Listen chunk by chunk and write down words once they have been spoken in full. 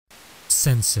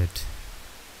Censored.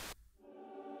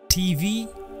 TV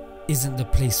isn't the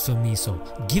place for me, so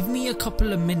give me a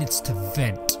couple of minutes to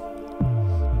vent.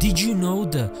 Did you know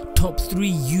the top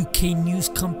 3 UK news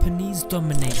companies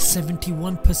dominate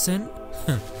 71%?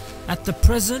 At the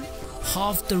present,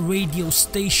 half the radio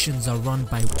stations are run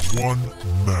by one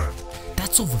man.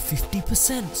 That's over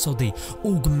 50%, so they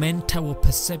augment our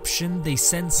perception, they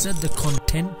censor the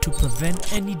content to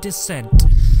prevent any dissent.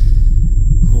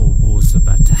 More wars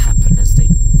about to happen as they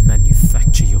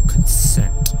manufacture your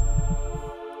consent.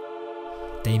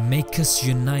 They make us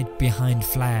unite behind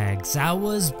flags,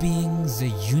 ours being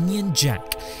the Union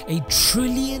Jack. $1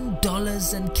 trillion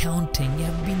and counting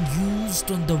have been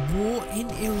used on the war in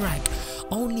Iraq.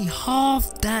 Only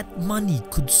half that money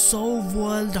could solve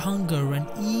world hunger and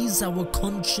ease our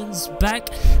conscience back.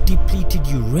 Depleted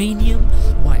uranium,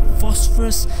 white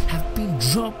phosphorus have been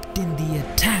dropped in the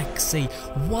attacks. A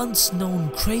once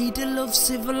known cradle of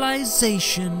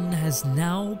civilization has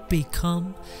now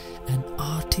become an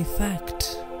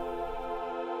artifact.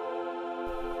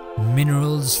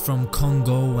 Minerals from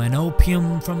Congo and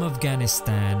opium from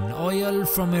Afghanistan, oil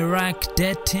from Iraq,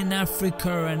 debt in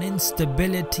Africa and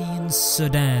instability in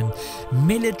Sudan,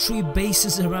 military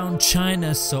bases around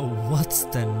China. So what's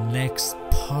the next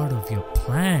part of your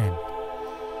plan?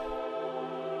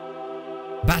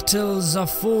 Battles are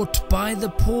fought by the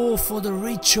poor for the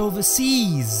rich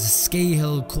overseas.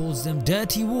 Scahill calls them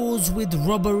dirty wars with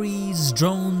robberies,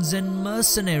 drones and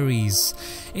mercenaries.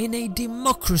 In a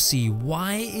democracy,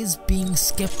 why is being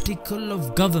skeptical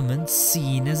of government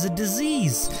seen as a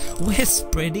disease? We're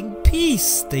spreading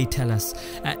peace, they tell us.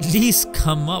 At least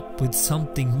come up with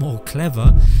something more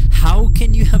clever. How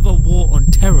can you have a war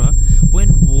on terror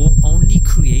when war only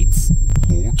creates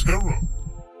more terror?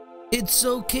 It's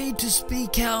okay to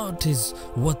speak out is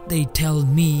what they tell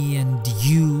me and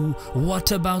you.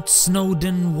 What about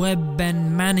Snowden, Webb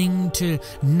and Manning, to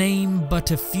name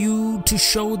but a few, to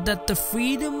show that the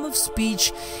freedom of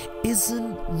speech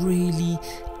isn't really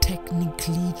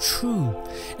technically true.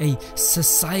 A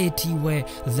society where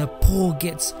the poor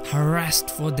gets harassed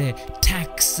for their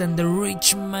tax and the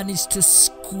rich manage to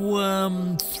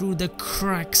squirm through the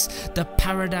cracks. The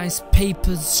Paradise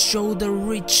Papers show the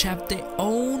rich have their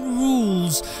own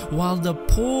rules while the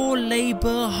poor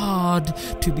labor hard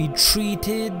to be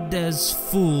treated as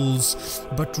fools.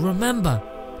 But remember,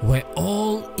 we're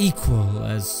all equal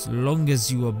as long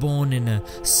as you were born in a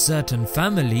certain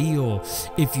family, or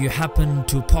if you happen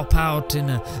to pop out in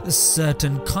a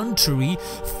certain country.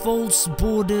 False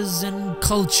borders and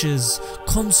cultures,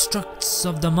 constructs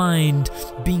of the mind,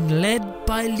 being led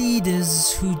by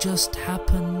leaders who just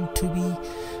happen to be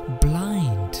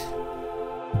blind.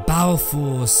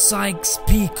 Balfour,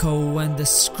 Sykes-Picot and the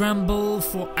scramble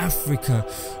for Africa,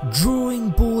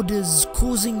 drawing borders,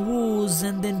 causing wars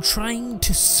and then trying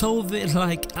to solve it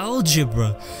like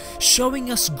algebra, showing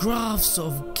us graphs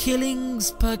of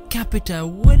killings per capita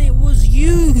when it was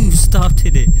you who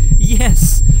started it.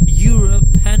 Yes,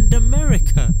 Europe and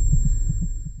America.